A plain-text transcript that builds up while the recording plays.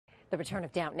the return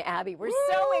of Downton Abbey. We're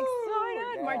so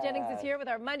excited. Yeah. Mar Jennings is here with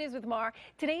our Mondays with Mar.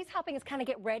 Today's helping us kind of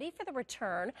get ready for the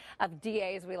return of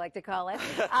DA, as we like to call it.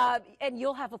 And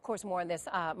you'll have, of course, more on this,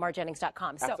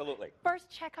 marjennings.com. So absolutely. First,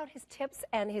 check out his tips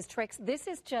and his tricks. This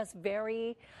is just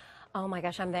very... Oh my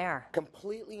gosh, I'm there.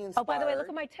 Completely inspired. Oh, by the way, look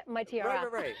at my tiara.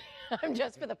 Right. I'm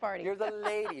dressed for the party. You're the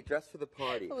lady dressed for the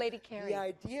party. Lady Kerri. The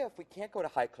idea, if we can't go to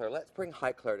Highclere, let's bring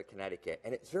Highclere to Connecticut.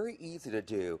 And it's very easy to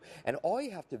do. And all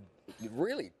you have to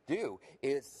really do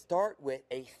is start with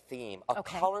a theme. A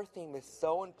color theme is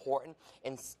so important,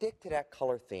 and stick to that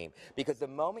color theme. Because the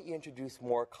moment you introduce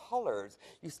more colors,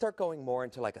 you start going more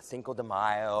into like a Cinco de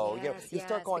Mayo. Yes, you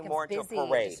start going more into a busy,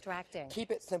 parade. Distracting.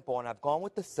 Keep it simple, and I've gone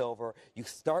with the silver. You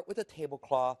start with a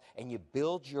tablecloth, and you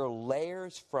build your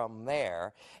layers from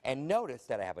there. And notice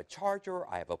that I have a charger,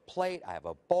 I have a plate, I have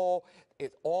a bowl.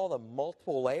 It's all the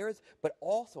multiple layers, but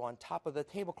also on top of the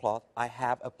tablecloth, I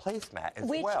have a placemat as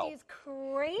well. Which is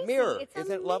crazy. Mirror. It's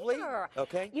Isn't a it lovely? Mirror.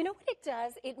 Okay. You know what it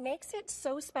does? It makes it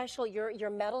so special.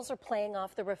 Your metals are playing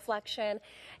off the reflection.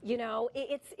 You know,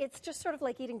 it's just sort of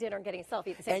like eating dinner and getting a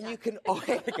selfie at the same time. And you can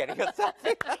getting a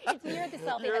selfie. You're the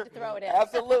selfie. I had to throw it in.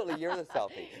 Absolutely, you're the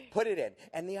selfie. Put it in.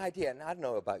 And the idea, and I don't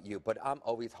know about you, but I'm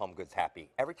always home goods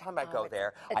happy. Every time I go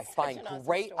there, I find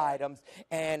great items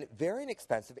and very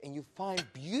inexpensive, and you find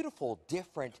beautiful,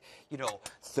 different,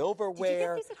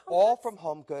 silverware, all from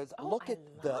Home Goods. Look at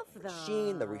the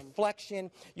sheen, the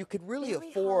reflection. You could really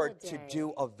afford to do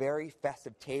a very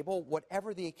festive table,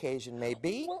 whatever the occasion may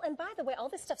be. Well, and by the way, all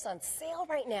this stuff's on sale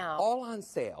right now. All on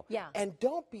sale. Yeah. And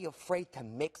don't be afraid to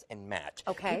mix and match.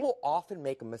 Okay. People often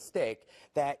make a mistake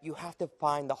that you have to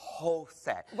find the whole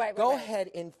set. Go ahead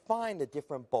and find the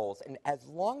different bowls, and as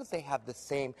long as they have the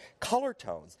same color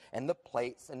tones and the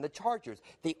plates and the chargers,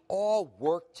 they all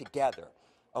work together.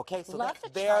 Okay, so that's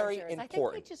very important. I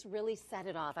think they just really set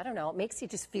it off. I don't know. It makes you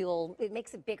just feel, it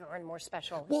makes it bigger and more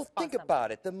special. Well, think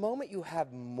about it. The moment you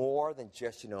have more than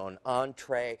just, an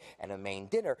entree and a main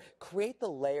dinner, create the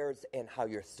layers in how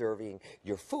you're serving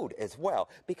your food as well.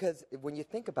 Because when you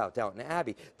think about Downton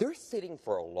Abbey, they're sitting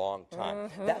for a long time.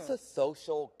 That's a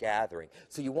social gathering.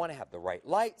 So you want to have the right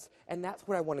lights, and that's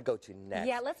what I want to go to next.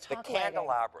 Yeah, let's talk the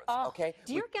candelabras, okay?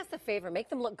 Do your guests a favor. Make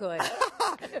them look good.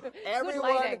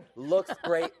 Everyone looks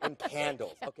great in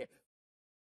candles. Okay.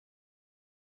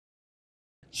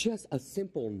 Just a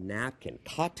simple napkin,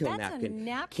 cocktail napkin,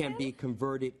 can be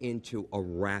converted into a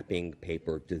wrapping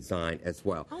paper design as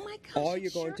well. Oh my gosh, all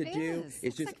you're going to do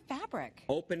is just like fabric.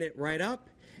 Open it right up,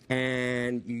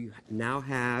 and you now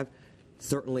have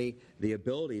certainly the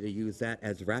ability to use that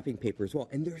as wrapping paper as well.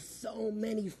 And there's so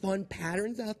many fun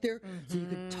patterns out there, so you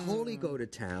can totally go to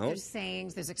town. There's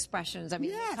sayings, there's expressions. I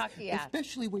mean,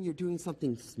 especially when you're doing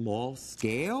something small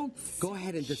scale. Go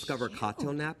ahead and discover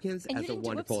cocktail napkins as a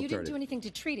wonderful alternative. You didn't do anything to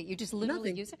treat it. You just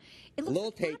literally use it. It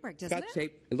looks like fabric, doesn't it?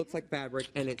 Shape. It looks like fabric,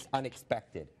 and it's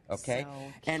unexpected. Okay.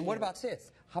 So and what about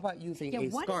this? How about using a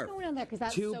scarf? What is going on there? 'Cause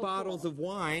that's Two bottles of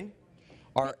wine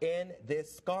are in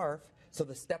this scarf. So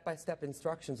the step-by-step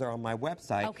instructions are on my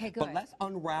website. Okay, good. But let's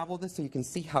unravel this so you can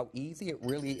see how easy it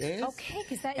really is. Okay,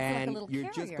 because that is like a little carrier.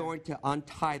 And you're just going to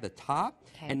untie the top.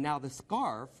 And now the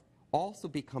scarf also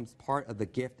becomes part of the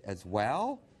gift as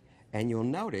well. And you'll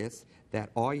notice that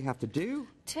all you have to do,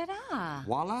 ta-da!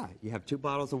 Voila! You have 2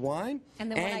 bottles of wine, and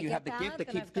then you have the gift that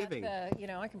keeps giving. I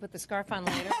can put the scarf on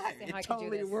later. It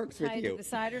totally works with you. Tie it to the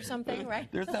side or something, right?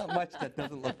 There's not much that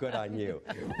doesn't look good on you.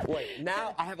 Wait,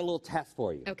 now I have a little test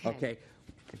for you. Okay.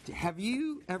 Have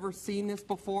you ever seen this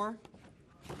before?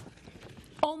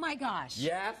 Oh my gosh!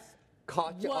 Yes,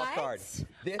 caught you off guard.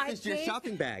 This is your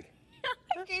shopping bag.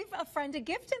 I gave a friend a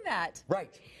gift in that.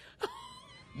 Right.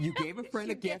 You gave a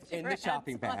friend a gift in the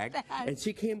shopping bag, and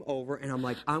she came over, and I'm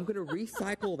like, I'm going to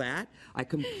recycle that. I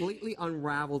completely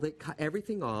unraveled it, cut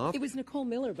everything off. It was Nicole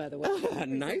Miller, by the way.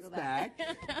 Nice bag,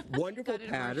 wonderful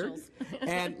pattern.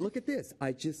 And look at this.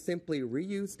 I just simply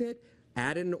reused it,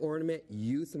 added an ornament,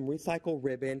 used some recycled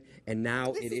ribbon, and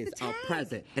now it is a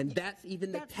present. And that's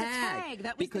even the tag.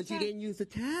 Because you didn't use the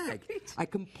tag. I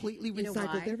completely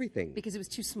recycled everything. Because it was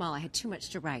too small. I had too much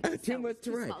to write. Too much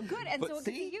to write. Good, and so it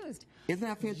can be used. Isn't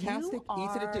that fantastic?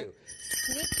 Easy to do.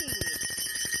 Sneaky.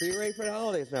 So you're ready for the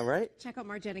holidays now, right? Check out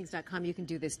marjennings.com. You can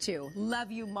do this too.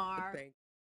 Love you, Mar.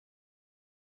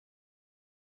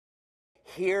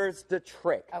 Here's the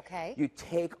trick. Okay. You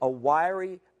take a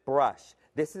wiry brush.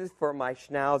 This is for my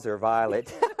schnauzer,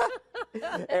 Violet. You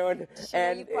brought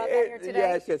that here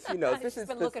today? Yeah, she knows. This She's is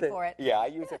been looking for it. Yeah, I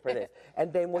use it for this.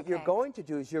 And then what you're going to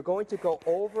do is you're going to go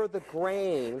over the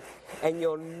grain, and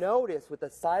you'll notice with the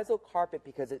sisal carpet,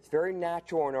 because it's very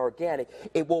natural and organic,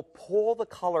 it will pull the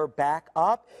color back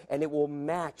up, and it will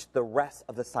match the rest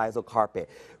of the sisal carpet,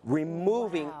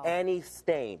 removing any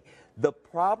stain. The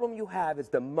problem you have is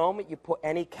the moment you put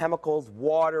any chemicals,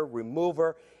 water,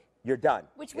 remover, you're done.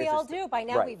 Which we all do. By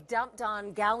now we've dumped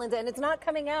on gallons, and it's not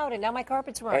coming out, and now my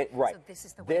carpet's ruined. Right. So this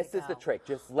is the way to go. This is the trick.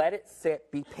 Just let it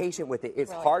sit. Be patient with it.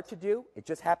 It's hard to do. It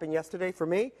just happened yesterday for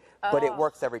me, but it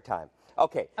works every time.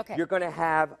 Okay. You're going to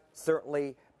have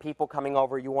certainly people coming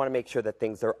over. You want to make sure that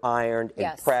things are ironed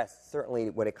and pressed. Certainly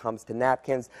when it comes to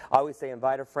napkins, I always say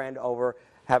invite a friend over,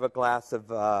 have a glass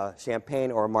of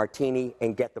champagne or a martini,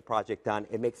 and get the project done.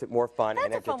 It makes it more fun and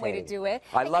entertaining. That's a fun way to do it.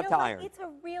 I love to iron. It's a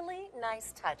really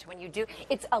nice touch when you do.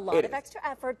 It's a lot of extra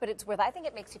effort, but it's worth it. I think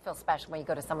it makes you feel special when you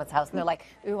go to someone's house and they're like,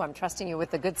 ooh, I'm trusting you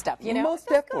with the good stuff. You know? Most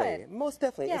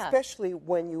definitely. Yeah. Especially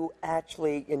when you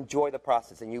actually enjoy the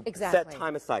process and you set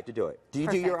time aside to do it. Do you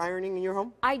do your ironing in your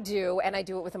home? I do, and I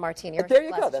do it with a martini or there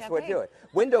you go. That's what I do it.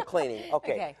 Window cleaning.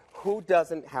 Okay. Who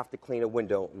doesn't have to clean a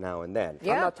window now and then? I'm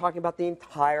not talking about the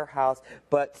entire house,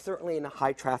 but certainly in the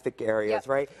high traffic areas,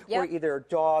 right? Where either a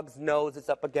dog's nose is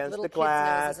up against the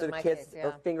glass, or the kids'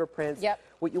 or fingerprints.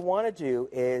 What you want to do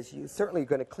is you certainly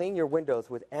going to clean your windows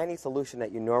with any solution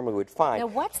that you normally would find. Now,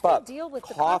 what's the deal with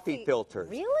the coffee filters?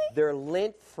 Really? They're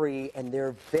lint-free and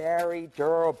they're very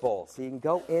durable. So you can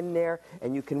go in there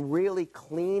and you can really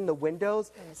clean the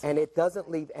windows, and it doesn't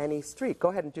leave any streak. Go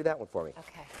ahead and do that one for me.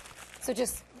 Okay. So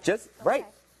just right.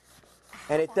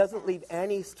 And it doesn't leave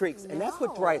any streaks. And that's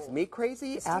what drives me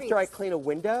crazy. After I clean a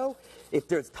window, if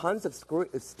there's tons of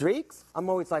streaks, I'm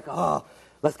always like, oh,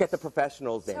 let's get the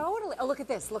professionals in. Totally. Oh, look at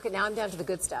this. Look at now I'm down to the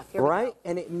good stuff. Here we go.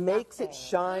 And it makes it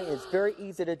shine. It's very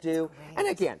easy to do. And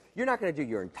again, you're not going to do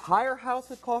your entire house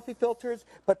with coffee filters,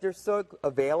 but they're so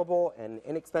available and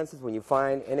inexpensive. When you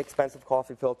find inexpensive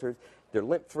coffee filters, they're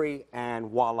lint-free, and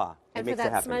voila. And for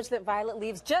that smudge that Violet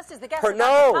leaves just as the guests her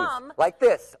nose, like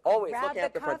this, always looking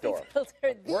at the front door.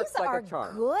 These are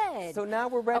good. So now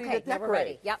we're ready to decorate. Now we're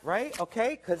ready. Right?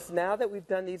 Okay, because now that we've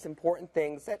done these important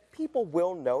things that people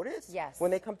will notice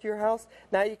when they come to your house,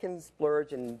 now you can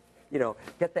splurge and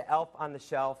get the elf on the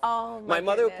shelf. Oh, my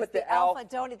mother would put the elf.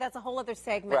 That's a whole other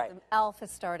segment. The elf has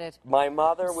started. My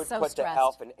mother would put the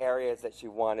elf in areas that she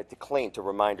wanted to clean to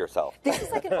remind herself. This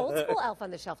is like an old school elf on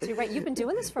the shelf too, right? You've been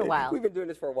doing this for a while. We've been doing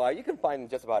this for a while. You can find them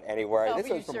just about anywhere. This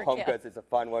one's from Home Goods. It's a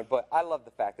fun one, but I love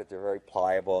the fact that they're very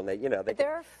pliable and they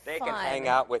can hang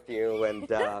out with you and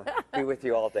be with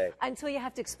you all day. Until you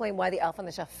have to explain why the elf on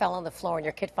the shelf fell on the floor and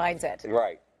your kid finds it.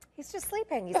 Right. He's just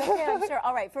sleeping. He's okay, I'm sure.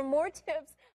 All right, for more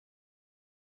tips.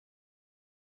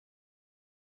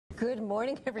 Good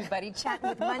morning, everybody. Chatting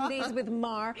with Mondays with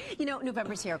Mar. You know,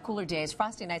 November's here, cooler days,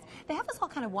 frosty nights. They have us all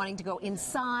kind of wanting to go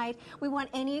inside. We want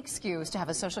any excuse to have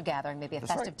a social gathering, maybe a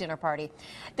festive dinner party.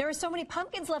 There are so many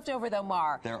pumpkins left over, though,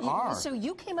 Mar. There are. So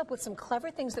you came up with some clever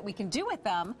things that we can do with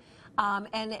them,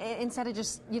 and instead of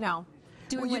just,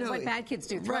 doing what bad kids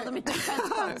do, throw them into fence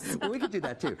posts. Well, we could do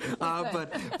that too.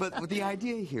 But the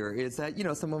idea here is that,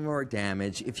 some of them are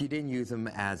damaged if you didn't use them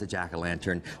as a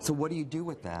jack-o'-lantern. So what do you do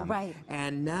with them? Right.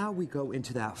 And now we go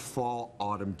into that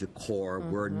fall-autumn decor.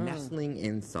 We're nestling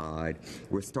inside.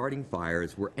 We're starting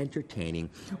fires. We're entertaining.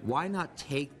 Why not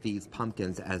take these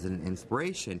pumpkins as an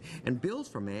inspiration and build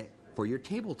from it for your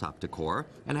tabletop decor?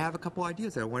 And I have a couple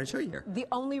ideas that I want to show you here. The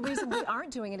only reason we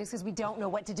aren't doing it is because we don't know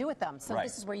what to do with them. So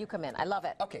this is where you come in. I love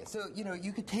it. Okay, so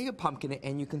you could take a pumpkin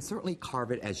and you can certainly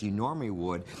carve it as you normally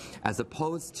would, as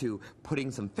opposed to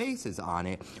putting some faces on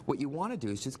it. What you want to do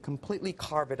is just completely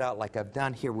carve it out like I've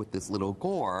done here with this little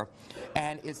gore.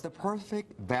 And it's the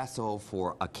perfect vessel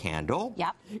for a candle.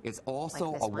 Yep. It's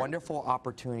also a wonderful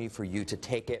opportunity for you to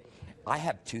take it. I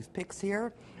have toothpicks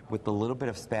here with a little bit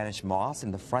of Spanish moss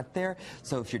in the front there.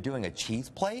 So if you're doing a cheese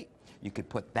plate, you could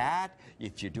put that.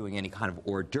 If you're doing any kind of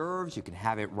hors d'oeuvres, you can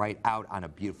have it right out on a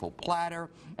beautiful platter.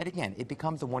 And again, it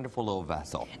becomes a wonderful little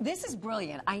vessel. This is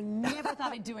brilliant. I never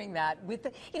thought of doing that with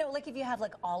the, like if you have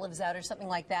like olives out or something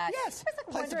like that. Yes. I was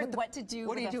like wondering what to do.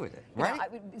 What do you do with it, right?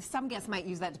 Some guests might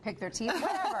use that to pick their teeth.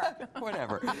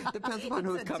 Whatever. Whatever. Depends upon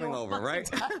who's coming over, right?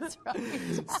 That's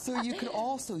right. So you could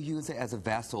also use it as a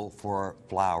vessel for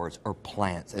flowers or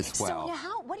plants as well.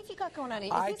 So what have you got going on? Is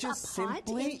I this just a pot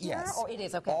simply, yes. Or it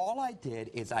is, okay. All I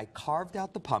did is I carved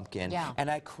out the pumpkin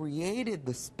and I created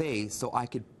the space so I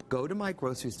could go to my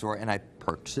grocery store and I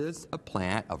purchased a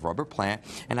plant, a rubber plant,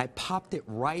 and I popped it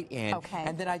right in. Okay.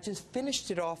 And then I just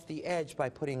finished it off the edge by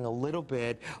putting a little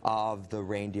bit of the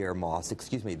reindeer moss.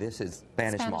 Excuse me, this is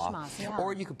Spanish moss. Yeah.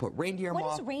 Or you could put reindeer moss.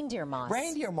 What is reindeer moss?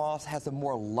 Reindeer moss has a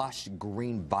more lush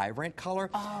green, vibrant color.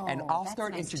 Oh, and I'll that's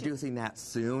start nice introducing that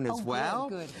soon as good, well.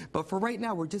 good. But for right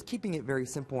now, we're just keeping it very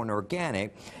simple and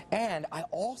organic. And I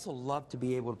also love to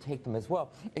be able to take them as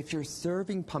well. If you're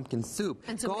serving pumpkin soup,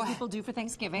 and so go what ahead. people do for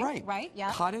Thanksgiving, right?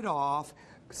 Yeah. Cut it off,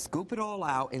 scoop it all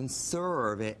out, and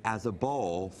serve it as a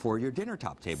bowl for your dinner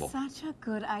top table. Such a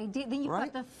good idea. Then you've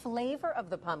got the flavor of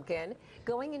the pumpkin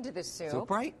going into the soup.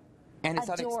 Right? And it's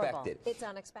Adorable. unexpected. It's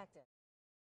unexpected.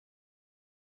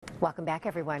 Welcome back,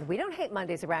 everyone. We don't hate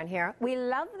Mondays around here. We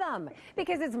love them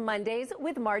because it's Mondays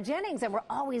with Mar Jennings, and we're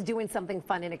always doing something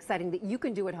fun and exciting that you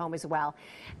can do at home as well.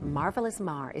 Marvelous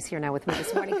Mar is here now with me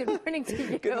this morning. Good morning to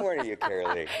you. Good morning to you,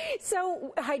 Kerri.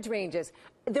 So, hydrangeas,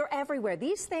 they're everywhere.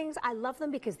 These things, I love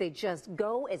them because they just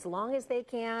go as long as they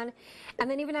can, and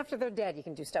then even after they're dead, you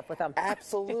can do stuff with them.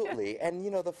 Absolutely. And,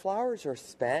 you know, the flowers are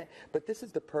spent, but this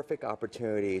is the perfect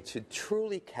opportunity to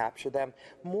truly capture them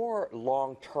more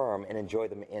long-term and enjoy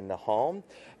them in the home.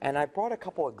 And I brought a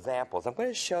couple examples. I'm going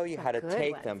to show you how to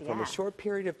take them from a short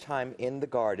period of time in the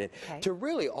garden to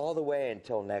really all the way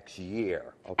until next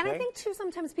year. Okay? And I think, too,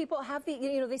 sometimes people have the,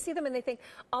 you know, they see them and they think,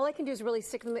 all I can do is really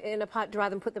stick them in a pot, dry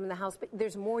them, put them in the house, but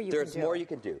there's more you can do. There's more you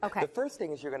can do. Okay. The first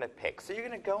thing is you're going to pick. So you're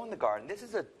going to go in the garden. This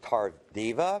is a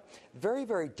Tardiva. Very,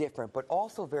 very different, but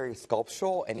also very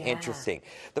sculptural and interesting.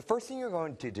 The first thing you're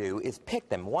going to do is pick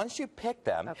them. Once you pick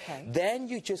them, then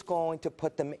you're just going to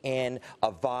put them in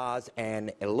a vase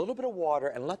and a little bit of water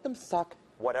and let them suck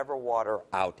whatever water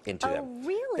out into them. Oh,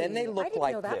 really? Then they look I didn't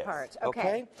like know that this. part.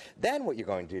 Okay. Then what you're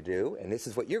going to do, and this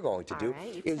is what you're going to do,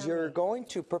 is you're going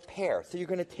to prepare. So you're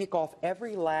going to take off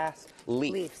every last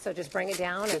leaf. So just bring it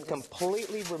down Just and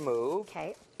completely remove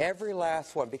every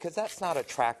last one, because that's not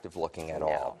attractive looking at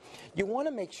all. You want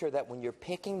to make sure that when you're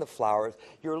picking the flowers,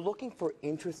 you're looking for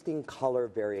interesting color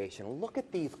variation. Look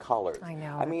at these colors. I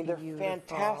know. I mean, they're beautiful.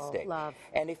 fantastic. Love.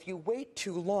 And if you wait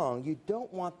too long, you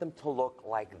don't want them to look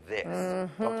like this.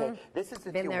 Okay? This is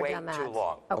if you wait too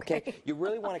long. Okay? You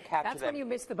really want to capture them. That's when you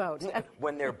miss the boat.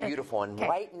 When they're beautiful. And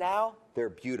right now, they're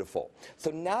beautiful.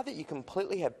 So now that you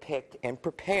completely have picked and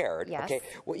prepared,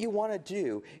 what you want to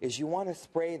do is you want to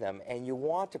spray them and you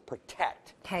want to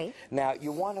protect. Now,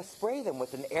 you want to spray them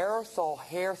with an aerosol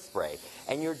hairspray,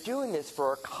 and you're doing this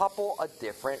for a couple of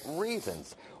different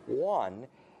reasons. One,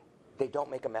 they don't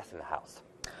make a mess in the house.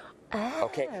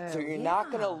 Okay, so you're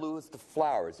not going to lose the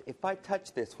flowers. If I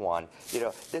touch this one, you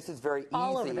know, this is very easy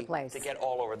to get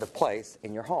all over the place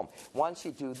in your home. Once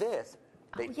you do this,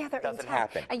 it doesn't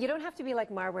happen. And you don't have to be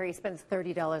like Mar, where he spends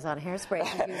 $30 on hairspray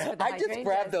to use for the I just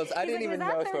grabbed those. I didn't even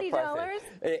know it was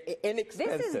 $30.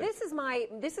 Inexpensive.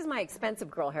 This is my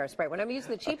expensive girl hairspray. When I'm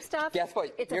using the cheap stuff, guess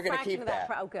what? It's you're a fraction of that.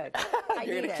 That. Oh, good.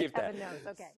 You're going to keep that. Heaven knows.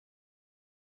 Okay.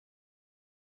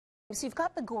 So you've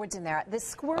got the gourds in there. The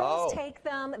squirrels take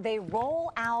them. They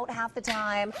roll out half the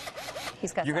time.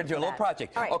 He's got. You're going to do a little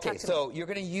project. All right, okay, so you're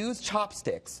going to use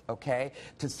chopsticks, okay,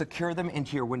 to secure them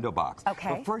into your window box.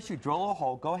 Okay. But first you drill a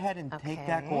hole. Go ahead and take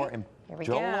that gourd and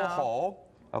drill a hole.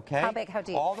 Okay. How big? How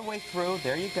deep? All the way through.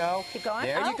 There you go. Keep going.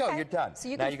 There you go. You're done. So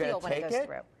you now can you're feel going to when it take goes it.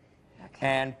 through.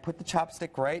 And put the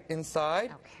chopstick right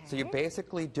inside. So you're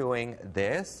basically doing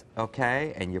this,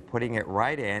 okay, and you're putting it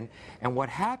right in. And what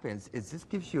happens is this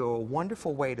gives you a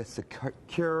wonderful way to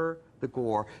secure the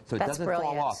gore so it doesn't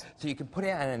fall off. So you can put it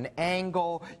at an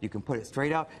angle, you can put it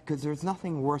straight up, because there's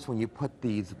nothing worse when you put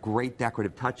these great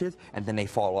decorative touches and then they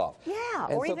fall off. Yeah,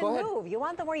 and or so even move. You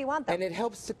want them where you want them. And it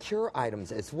helps secure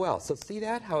items as well. So see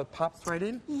that, how it pops right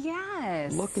in?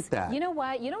 Yes. Look at that. You know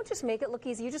what? You don't just make it look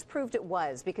easy. You just proved it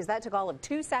was, because that took all of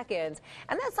 2 seconds,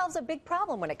 and that solves a big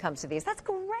problem when it comes to these. That's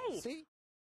great. See?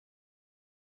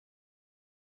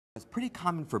 It's pretty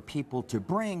common for people to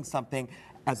bring something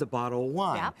as a bottle of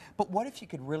wine. But what if you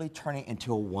could really turn it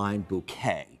into a wine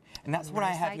bouquet? And that's what I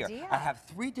have here. I have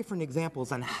 3 different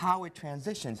examples on how it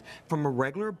transitions from a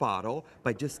regular bottle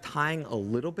by just tying a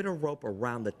little bit of rope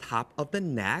around the top of the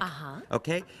neck,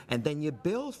 okay? And then you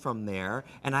build from there,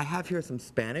 and I have here some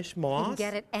Spanish moss. You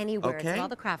can get it anywhere. It's in all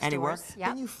the craft stores.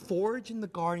 Then you forage in the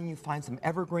garden, you find some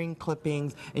evergreen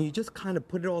clippings, and you just kind of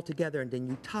put it all together, and then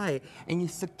you tie it, and you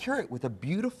secure it with a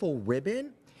beautiful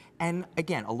ribbon. And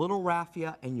again, a little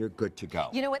raffia, and you're good to go.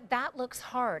 You know what? That looks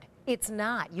hard. It's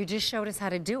not. You just showed us how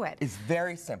to do it. It's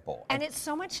very simple. And it's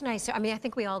so much nicer. I mean, I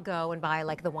think we all go and buy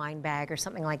like the wine bag or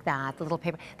something like that, the little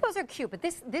paper. Those are cute, but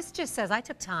this just says, I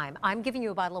took time. I'm giving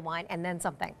you a bottle of wine and then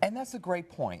something. And that's a great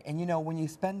point. And you know, when you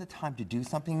spend the time to do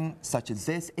something such as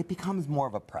this, it becomes more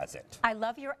of a present. I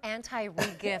love your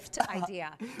anti-re-gift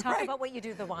idea. Talk about what you do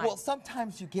with the wine. Well,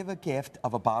 sometimes you give a gift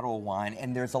of a bottle of wine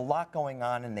and there's a lot going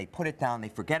on and they put it down, they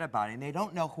forget about it, and they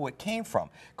don't know who it came from.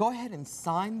 Go ahead and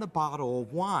sign the bottle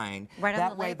of wine. Right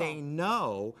that on the way label. they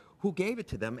know who gave it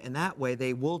to them, and that way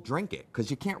they will drink it, because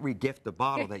you can't re-gift the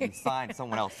bottle that you signed,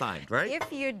 someone else signed, right?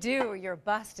 If you do, you're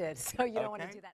busted, so you don't want to do that.